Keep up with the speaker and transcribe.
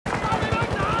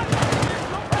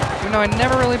You know, I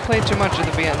never really played too much of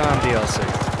the Vietnam DLC.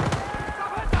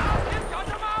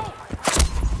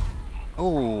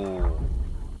 Oh.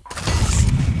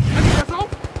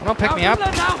 Don't pick me up.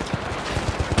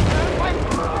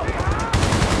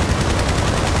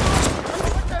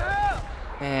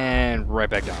 And right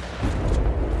back down.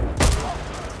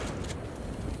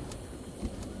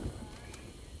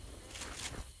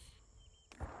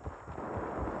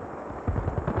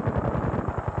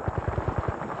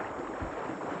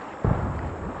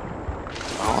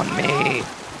 On me.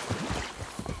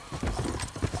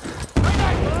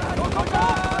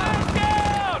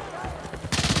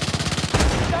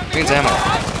 Means ammo.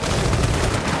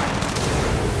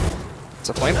 It's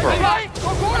a flamethrower.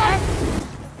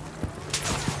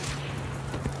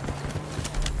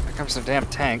 Here comes the damn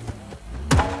tank.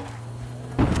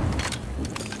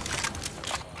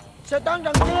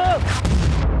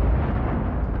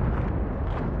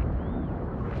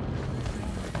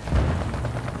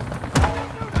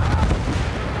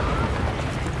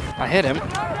 I hit him.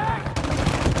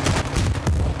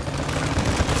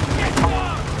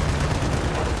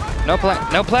 No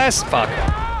place. Fuck.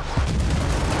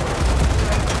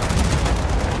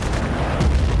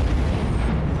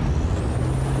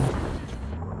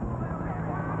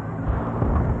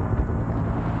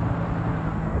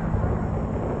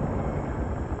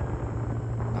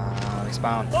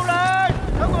 Respawn.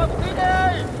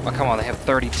 Oh, come on, they have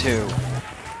 32.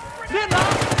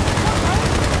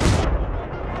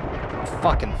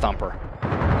 Fucking thumper.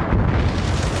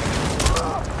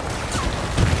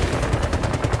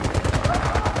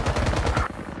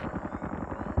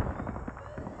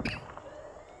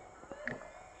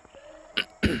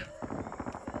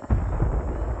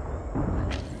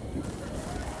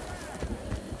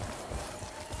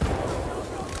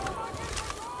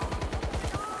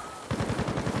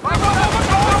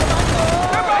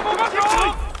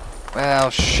 Well,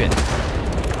 shit.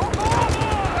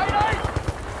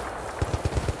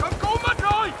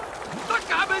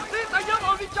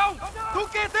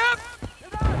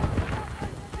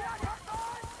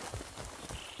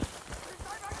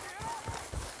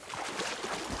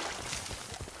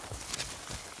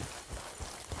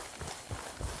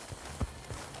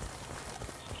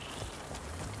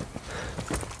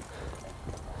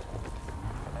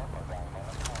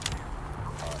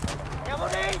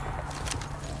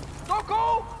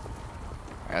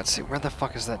 Let's see, where the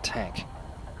fuck is that tank?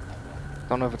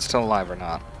 Don't know if it's still alive or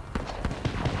not.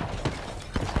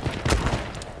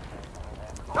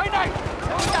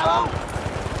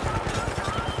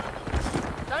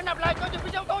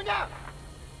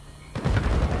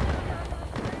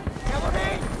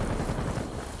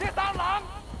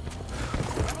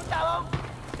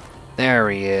 There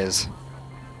he is.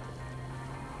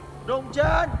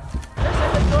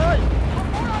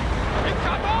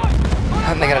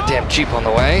 And they got a damn Jeep on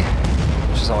the way,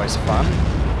 which is always fun.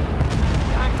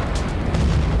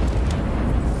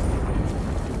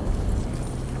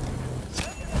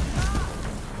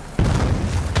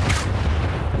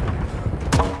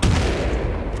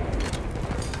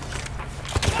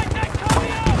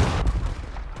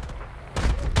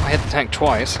 I hit the tank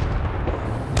twice.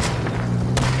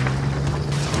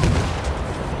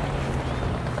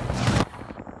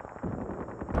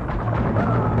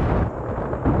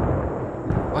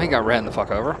 He got ran the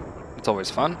fuck over. It's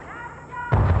always fun. A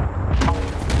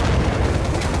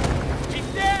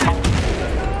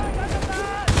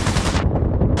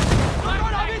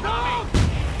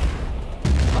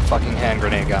fucking hand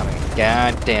grenade got me.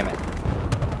 God damn it.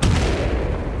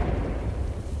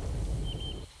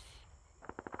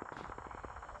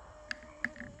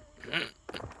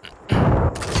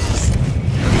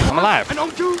 I'm alive.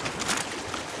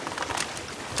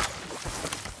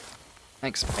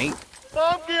 Thanks, mate.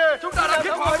 Fuck,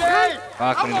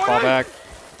 I need to fall back.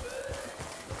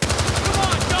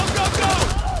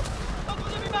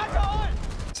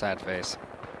 Sad face.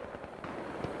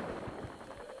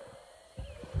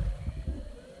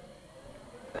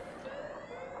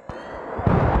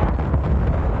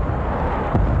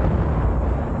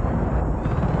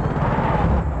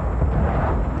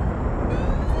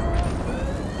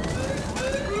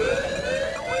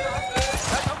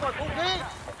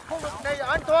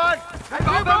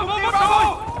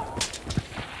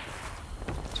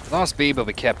 Lost B, but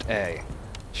we kept A.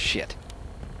 Shit.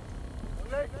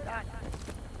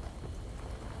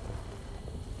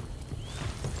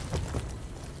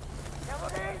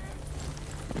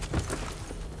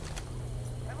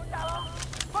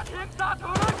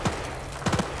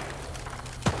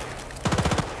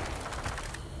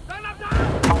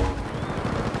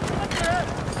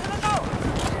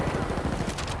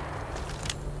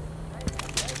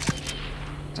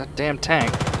 That damn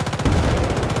tank.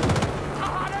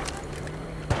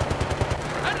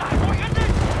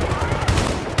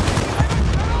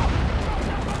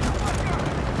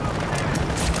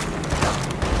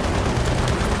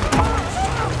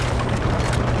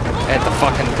 At the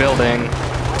fucking building.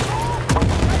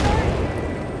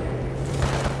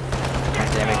 God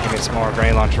damn it, give me some more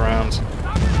grenade launcher rounds.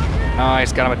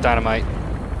 Nice, got him with dynamite.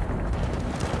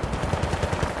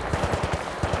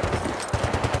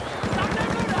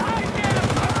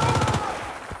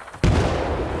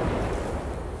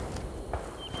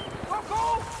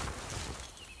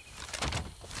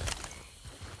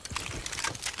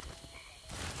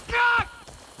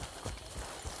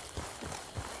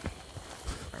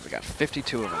 We got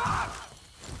 52 of them.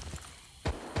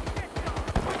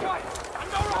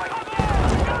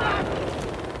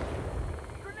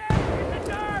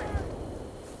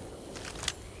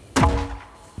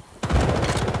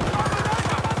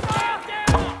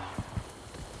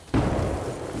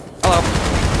 Hello.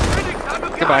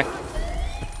 Goodbye.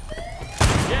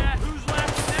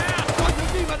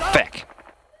 Feck.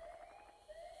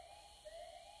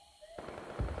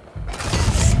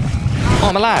 Oh,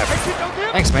 I'm alive.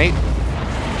 Thanks, mate.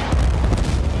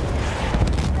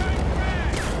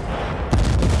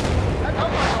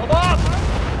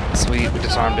 Sweet, we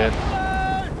disarmed it.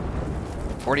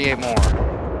 48 more.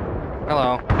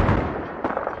 Hello.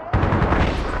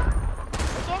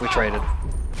 We traded.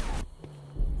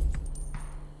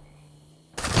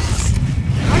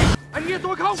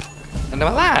 And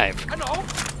I'm alive!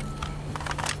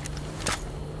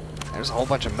 There's a whole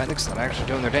bunch of medics that are actually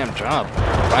doing their damn job.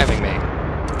 Reviving me.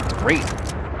 It's great.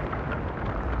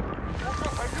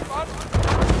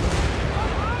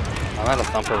 I'm out of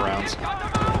thumper rounds.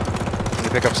 Can you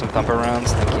pick up some thumper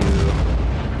rounds? Thank you.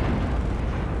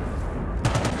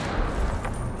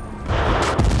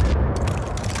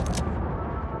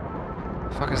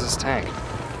 The fuck is this tank?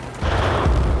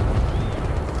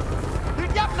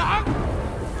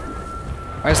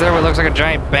 Why is there what looks like a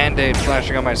giant band-aid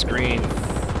flashing on my screen?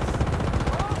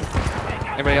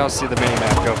 Anybody else see the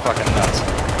minimap? Go fucking nuts.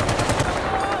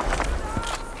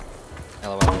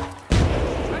 LOL.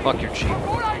 Fuck your cheap.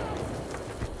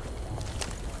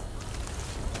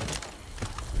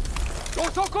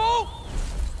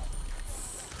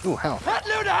 Ooh, hell.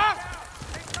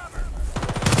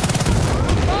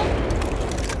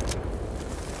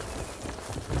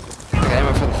 Okay, I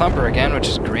went for the thumper again, which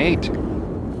is great.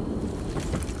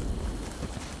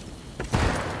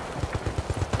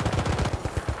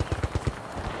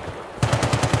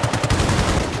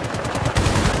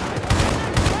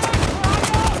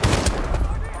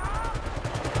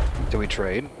 Did we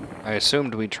trade? I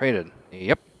assumed we traded.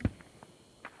 Yep.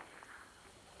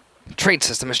 The trade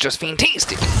system is just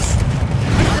fantastic.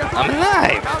 I'm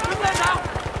alive!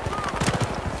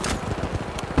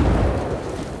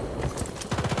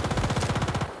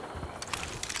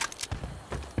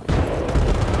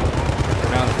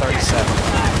 Round 37.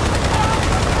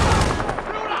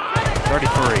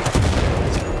 33.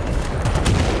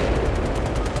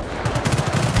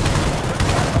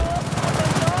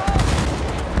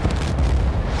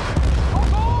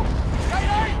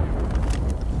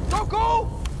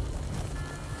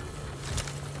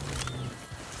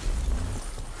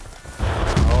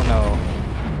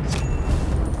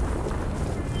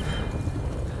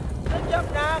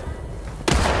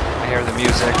 I hear the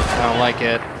music. I don't like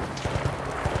it.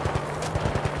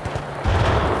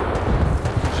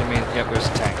 What do you mean? Yep, there's a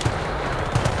tank.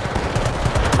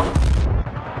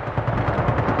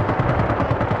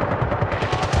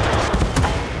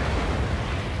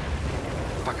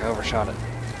 Fuck, I overshot it.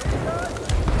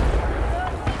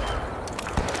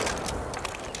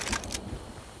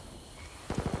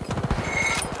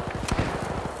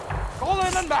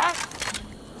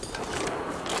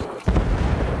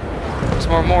 There's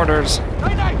more mortars.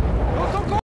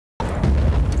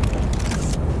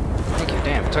 Thank you,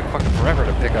 damn, it took fucking forever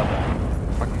to pick up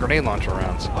fucking grenade launcher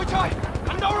rounds.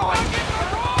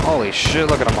 Holy shit,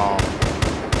 look at them all.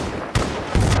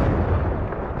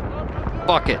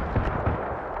 Fuck it.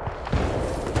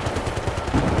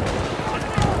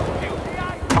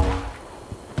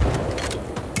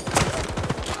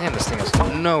 Damn, this thing has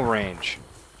no range.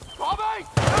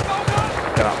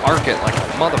 Gotta arc it like a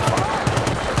motherfucker.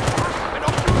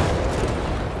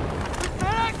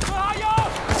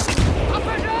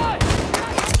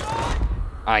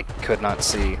 I could not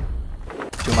see.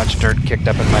 Too much dirt kicked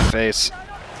up in my face.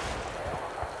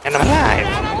 And I'm alive!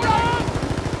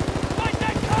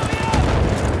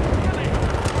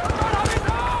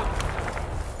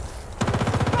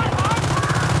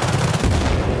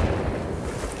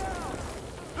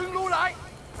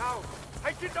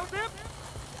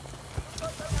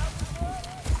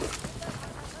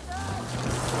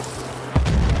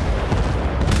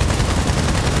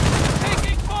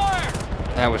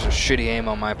 was a shitty aim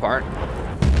on my part.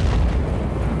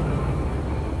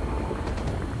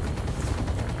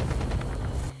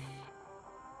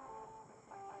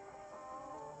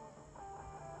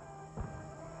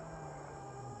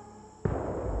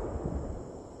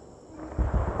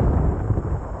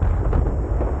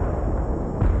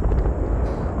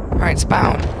 Alright,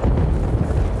 spawn!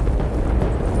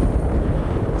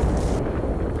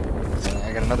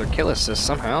 I got another kill assist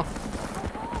somehow.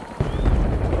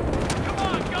 Come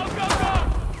on, go, go, go!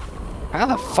 How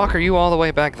the fuck are you all the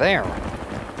way back there?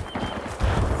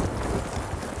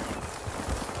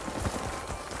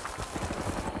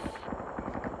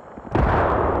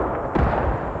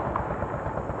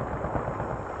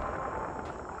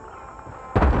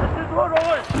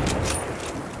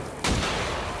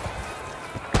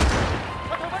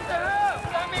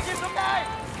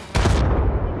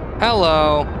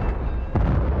 Hello.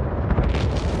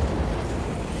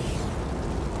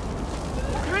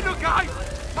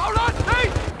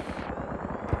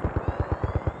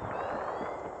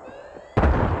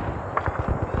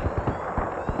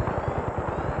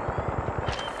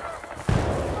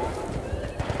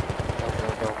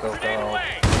 Go, go, go, go.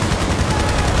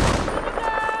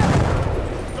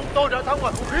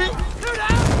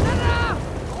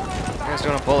 You guys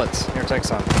doing bullets. Here, take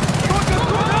some.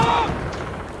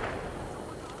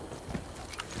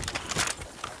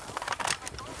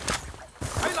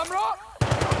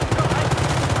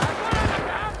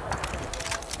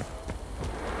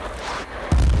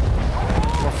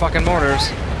 More fucking mortars.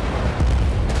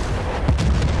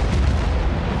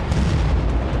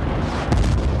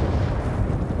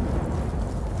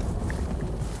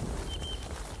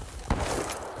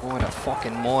 What a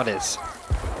fucking mortars.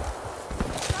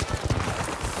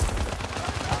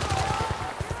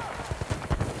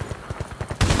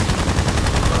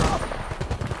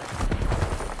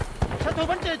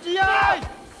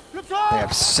 They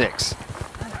have 6.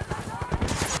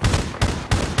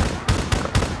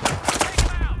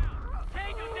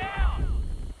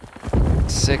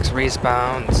 6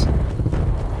 respawns.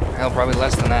 Hell, probably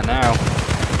less than that now.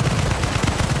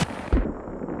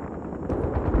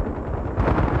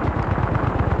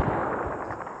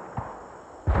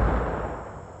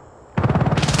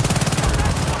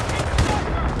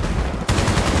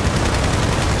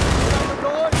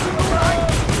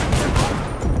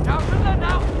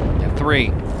 Yeah,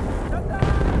 3.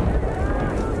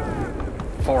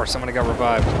 4. Somebody got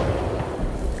revived.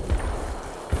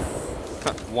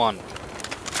 1.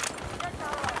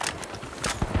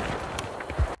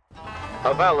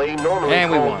 A valley normally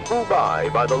called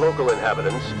Fubai by the local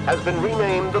inhabitants has been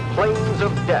renamed the Plains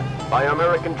of Death by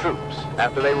American troops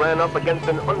after they ran up against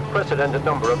an unprecedented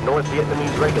number of North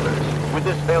Vietnamese regulars. With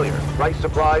this failure, rice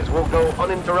supplies will go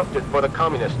uninterrupted for the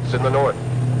communists in the north.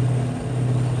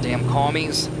 Damn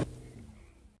commies.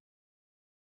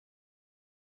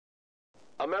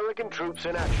 American troops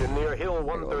in action near Hill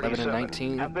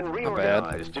 137 have been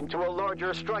reorganized into a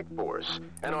larger strike force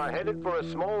and are headed for a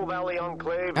small valley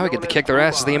enclave. Now we get to kick their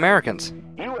asses, the Americans.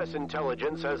 U.S.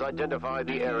 intelligence has identified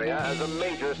the area as a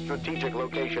major strategic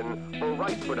location for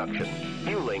rice production,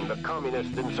 fueling the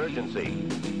communist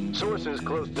insurgency. Sources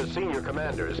close to senior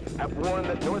commanders have warned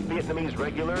that North Vietnamese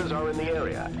regulars are in the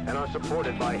area and are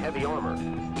supported by heavy armor.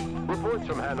 Reports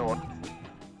from Hanoi.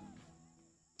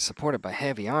 Supported by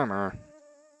heavy armor?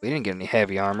 We didn't get any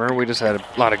heavy armor, we just had a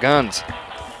lot of guns.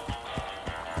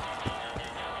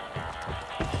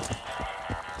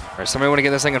 Alright, somebody want to get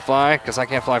this thing and fly? Because I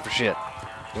can't fly for shit.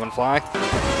 You want to fly?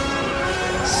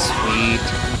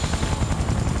 Sweet.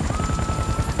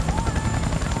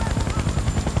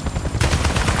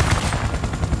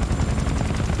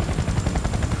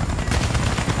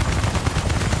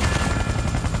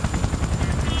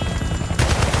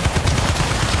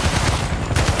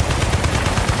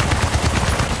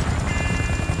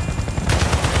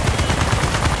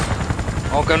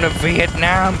 Welcome to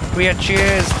Vietnam,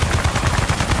 bitches!